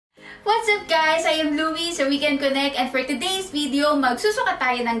What's up guys? I am Louie sa WiKen Konek, and for today's video, magsusukat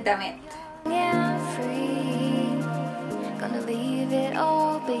tayo ng damit. I'm free, gonna leave it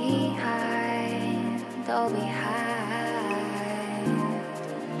all behind, all behind.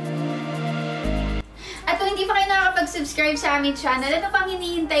 At kung hindi pa kayo nakakapag-subscribe sa aming channel, ano pang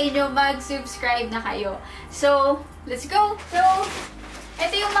hinihintay nyo? Mag-subscribe na kayo. So, let's go! So,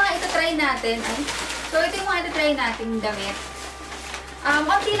 ito yung mga itatry natin. Ito yung mga itatry nating damit.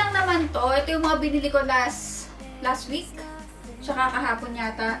 Konti lang naman to. Ito yung mga binili ko last week. Tsaka kahapon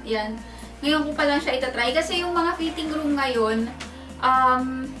yata. Yan. Ngayon ko pa lang siya itatry. Kasi yung mga fitting room ngayon,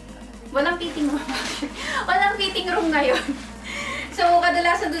 walang fitting room. Walang fitting room ngayon. So,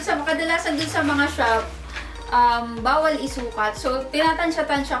 kadalasan dun sa mga shop, bawal isukat. So,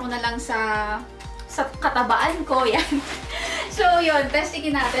 tinatansya-tansya ko na lang sa katabaan ko. Yan. So, yun.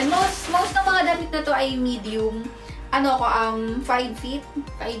 Testingin natin. Most ng mga damit na to ay medium. 5 feet.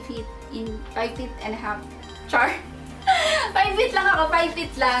 5 feet and a half. Char. 5 feet lang ako. 5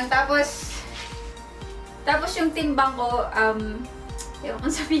 feet lang. Tapos yung timbang ko, ewan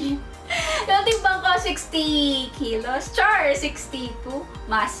kong sabihin. Yung timbang ko, 60 kilos. Char! 62.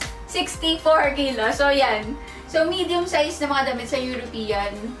 Mas. 64 kilos. So, yan. So, medium size na mga damit sa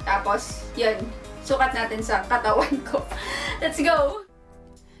European. Tapos, yan. Sukat natin sa katawan ko. Let's go!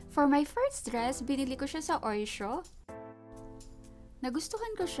 For my first dress, binili ko siya sa Oysho.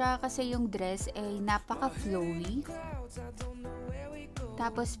 Nagustuhan ko siya kasi yung dress ay napaka-flowy.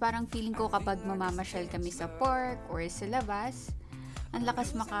 Tapos parang feeling ko kapag mamamasyal kami sa park or sa labas, ang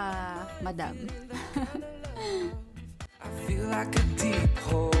lakas maka-madam. I feel like a deep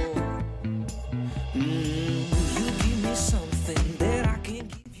hole. You give me something that I can't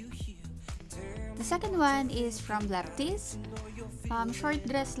give you here. The second one is from Lefties. Short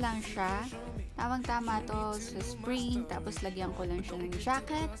dress lang siya. Tamang-tama to sa spring. Tapos lagyan ko lang siya ng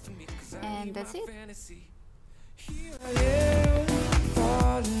jacket. And that's it.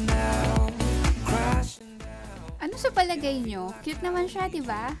 Ano sa palagay nyo? Cute naman siya,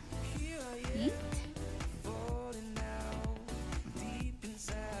 diba? Eat?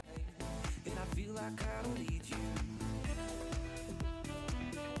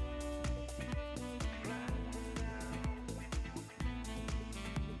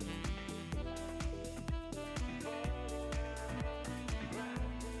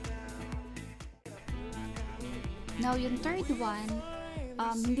 Now, yung third one,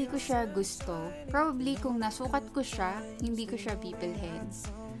 hindi ko siya gusto. Probably kung nasukat ko siya, hindi ko siya pipilhin.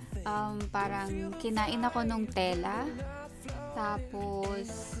 Parang kinain ako nung tela.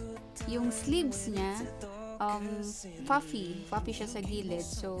 Tapos, yung sleeves niya, puffy. Puffy siya sa gilid.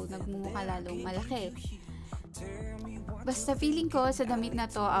 So, nagmumukha lalong malaki. Basta feeling ko sa damit na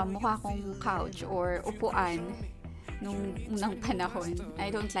to, mukha akong couch or upuan nung unang panahon. I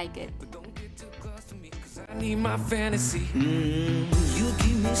don't like it. I need my fantasy. You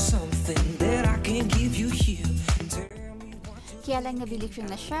give me something that I can't give you here. Kaya lang nabili ko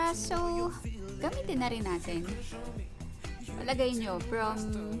na siya, so gamitin na rin natin. Palagay nyo, from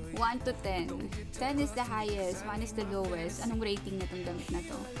 1 to 10. 10 is the highest, 1 is the lowest. Anong rating na itong damit na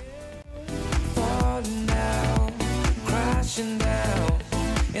to? Falling down, crashing down,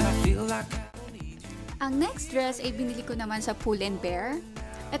 and I feel like ang next dress ay binili ko naman sa Pull & Bear.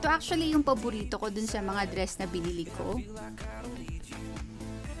 Ito actually yung paborito ko dun sa mga dress na binili ko.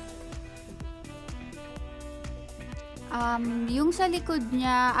 Yung sa likod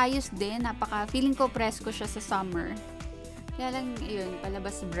niya, ayos din. Feeling ko presko siya sa summer. Kaya lang, yun,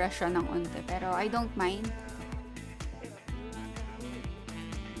 palabas brush siya ng onte. Pero I don't mind.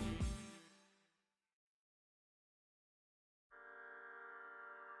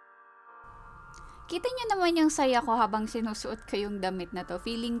 Kita niyo naman yung saya ko habang sinusuot ko yung damit na to.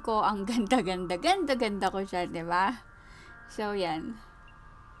 Feeling ko ang ganda ko siya, di ba? So, yan.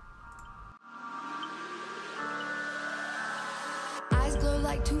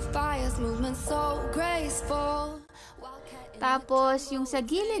 Tapos, yung sa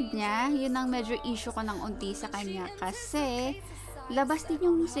gilid niya, yun ang medyo issue ko ng unti sa kanya. Kasi, labas din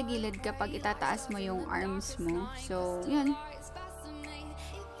yung sa gilid kapag itataas mo yung arms mo. So, yun.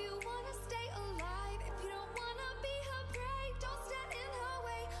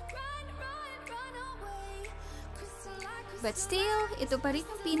 But still, ito pa rin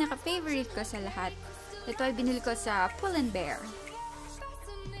yung pinaka-favorite ko sa lahat. Ito ay binili ko sa Pull & Bear.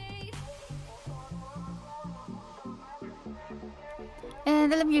 And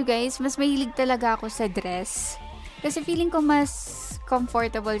alam nyo guys, mas mahilig talaga ako sa dress. Kasi feeling ko mas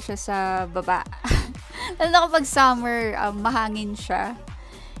comfortable siya sa baba. Lalo na kapag summer, mahangin siya.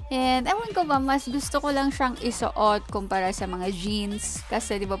 And ewan ko ba, mas gusto ko lang siyang isuot kumpara sa mga jeans.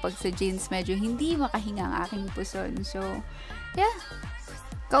 Kasi di ba pag sa jeans, medyo hindi makahinga ang aking puson. So, yeah.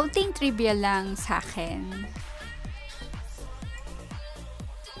 Kaunting trivia lang sa akin.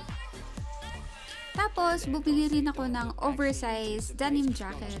 Tapos, bumili rin ako ng oversized denim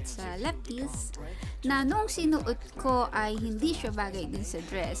jacket sa Lefties na nung sinuot ko ay hindi siya bagay din sa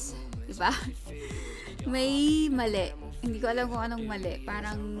dress. Diba? May mali. Hindi ko alam kung anong mali.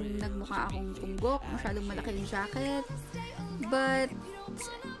 Parang nagmukha akong punggok. Masyadong malaki yung jacket. But,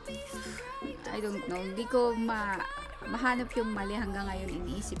 I don't know. Hindi ko mahanap yung mali hanggang ngayon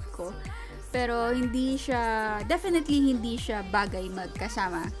iniisip ko. Pero, definitely hindi siya bagay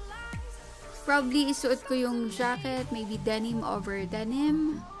magkasama. Probably isuot ko yung jacket, maybe denim over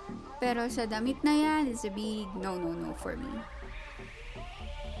denim. Pero sa damit na yan, it's a big no for me.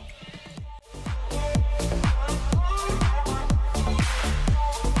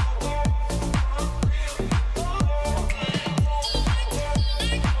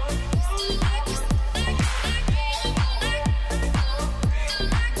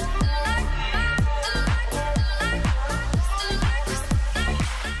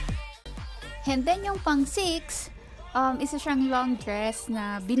 And then yung pang 6, isa siyang long dress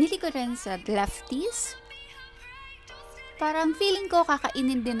na binili ko rin sa Lefties. Parang feeling ko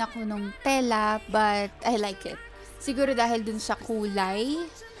kakainin din ako nung tela, but I like it. Siguro dahil dun sa kulay,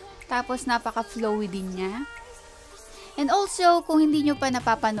 tapos napaka-flowy din niya. And also, kung hindi nyo pa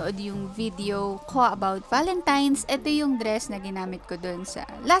napapanood yung video ko about Valentine's, ito yung dress na ginamit ko dun sa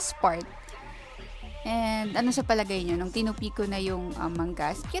last part. And ano sa palagay nyo, nung tinupi ko na yung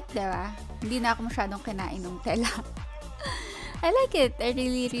manggas, cute diba? Hindi na ako masyadong kinain ng tela. I like it. I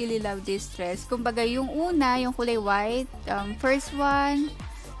really love this dress. Kumbaga yung una, yung kulay white, first one,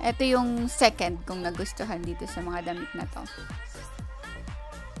 ito yung second kong nagustuhan dito sa mga damit na to.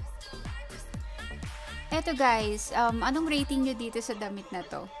 Eto guys, anong rating nyo dito sa damit na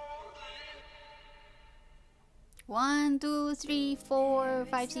to? 1, 2, 3, 4,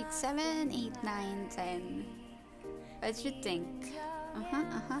 5, 6, 7, 8, 9, 10. What you think?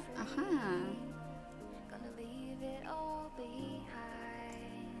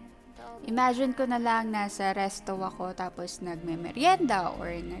 Imagine ko na lang nasa resto ako tapos nagme-merienda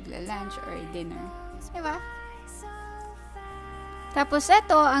or nagla-lunch or dinner. Diba? Tapos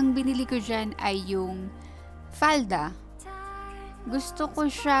eto, ang binili ko dyan ay yung falda. Gusto ko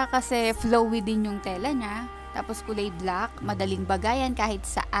siya kasi flowy din yung tela niya. Tapos kulay black, madaling bagayan kahit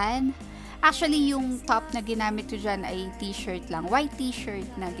saan. Actually, yung top na ginamit ko dyan ay t-shirt lang. White t-shirt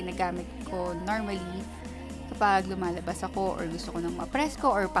na ginagamit ko normally kapag lumalabas ako or gusto ko nang ma-press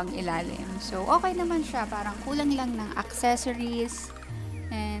ko or pang ilalim. So, okay naman siya. Parang kulang lang ng accessories.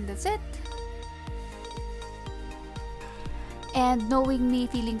 And that's it. And knowing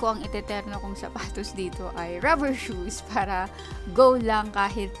me, feeling ko ang iteterno kong sapatos dito ay rubber shoes para go lang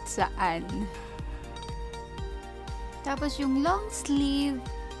kahit saan. Tapos yung long sleeve,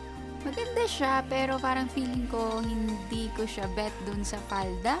 maganda siya, pero parang feeling ko hindi ko siya bet dun sa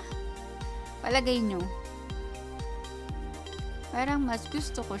falda. Palagay nyo. Parang mas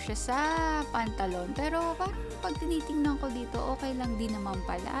gusto ko siya sa pantalon. Pero parang pag tinitingnan ko dito, okay lang din naman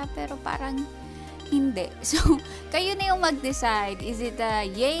pala. Pero parang hindi. So, kayo na yung mag-decide. Is it a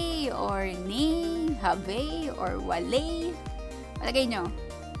yay or nay? Habe or wale? Palagay nyo.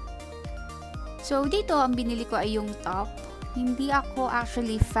 So, dito, ang binili ko ay yung top. Hindi ako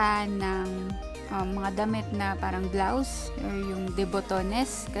actually fan ng mga damit na parang blouse or yung de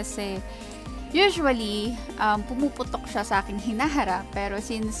botones kasi usually, pumuputok siya sa aking hinaharap. Pero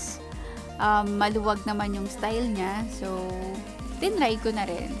since maluwag naman yung style niya, so, tinry ko na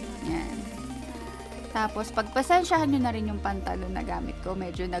rin. Yan. Tapos, pagpasensyahan nyo na rin yung pantalon na gamit ko.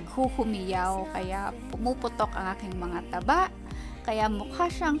 Medyo naghuhumiyaw, kaya pumuputok ang aking mga taba. Kaya mukha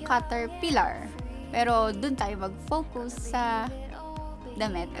siyang caterpillar. Pero dun tayo mag-focus sa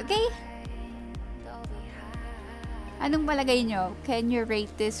damit. Okay? Anong palagay nyo? Can you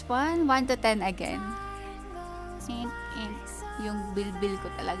rate this one? 1 to 10 again. Yung bilbil ko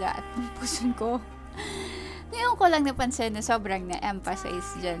talaga at yung puson ko. Ngayon ko lang napansin na sobrang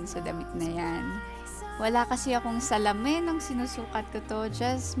na-emphasize dyan sa damit na yan. Wala kasi akong salamin nung sinusukat ko to.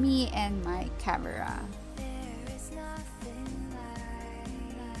 Just me and my camera.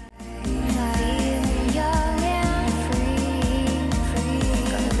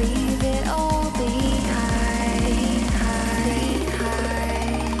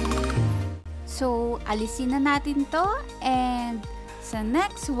 So, alisin na natin to. And sa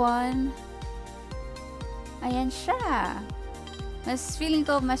next one, ayan siya. Mas feeling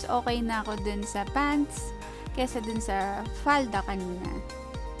ko mas okay na ako dun sa pants kesa dun sa falda kanina.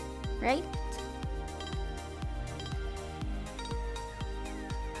 right?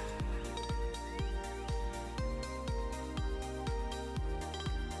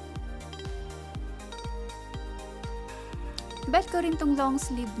 Bet ko rin tong long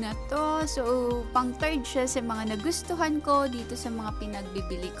sleeve na to. So, pang third siya sa mga nagustuhan ko dito sa mga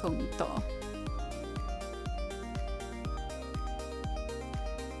pinagbibili kong to.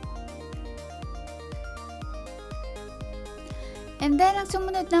 And then, ang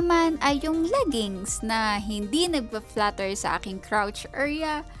sumunod naman ay yung leggings na hindi nagpa-flatter sa aking crotch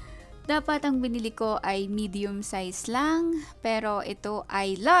area. Dapat ang binili ko ay medium size lang, pero ito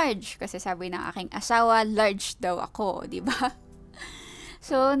ay large kasi sabi ng aking asawa, large daw ako, di ba?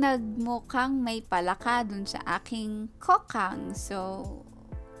 So, nagmukhang may palaka dun sa aking kokang. So,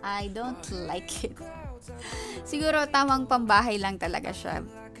 I don't like it. Siguro tamang pambahay lang talaga siya.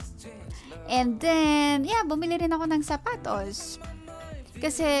 And then, yeah, bumili rin ako ng sapatos.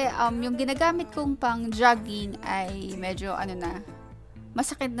 Kasi yung ginagamit kong pang jogging ay medyo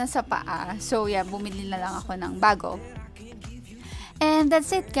masakit na sa paa. So, yeah, bumili na lang ako ng bago. And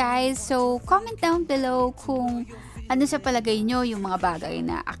that's it, guys. So, comment down below kung ano sa palagay nyo yung mga bagay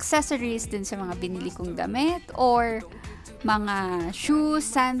na accessories din sa mga binili kong damit or mga shoes,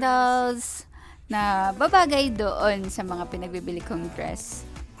 sandals na babagay doon sa mga pinagbibili kong dress.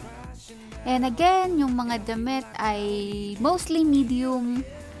 And again, yung mga damit ay mostly medium,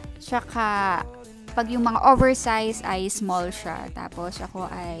 tsaka pag yung mga oversize ay small siya. Tapos ako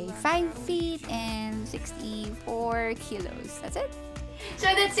ay 5 feet and 64 kilos. That's it. So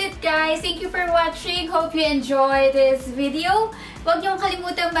that's it, guys. Thank you for watching. Hope you enjoyed this video. Huwag niyong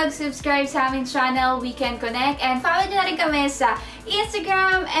kalimutang mag-subscribe sa aming channel, WiKen Konek. And follow niyo na rin kami sa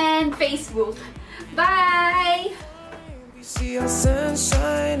Instagram and Facebook. Bye! We see our sun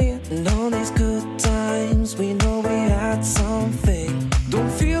shining and all these good times. We know we had something.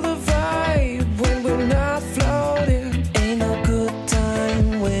 Don't feel the vibe when we're not floating. Ain't no good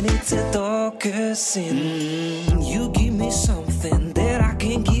time when it's the darkest sin. You give me something that I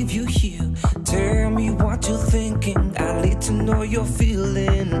can't give you here. Tell me what you're thinking. I need to know you're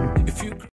feeling. If you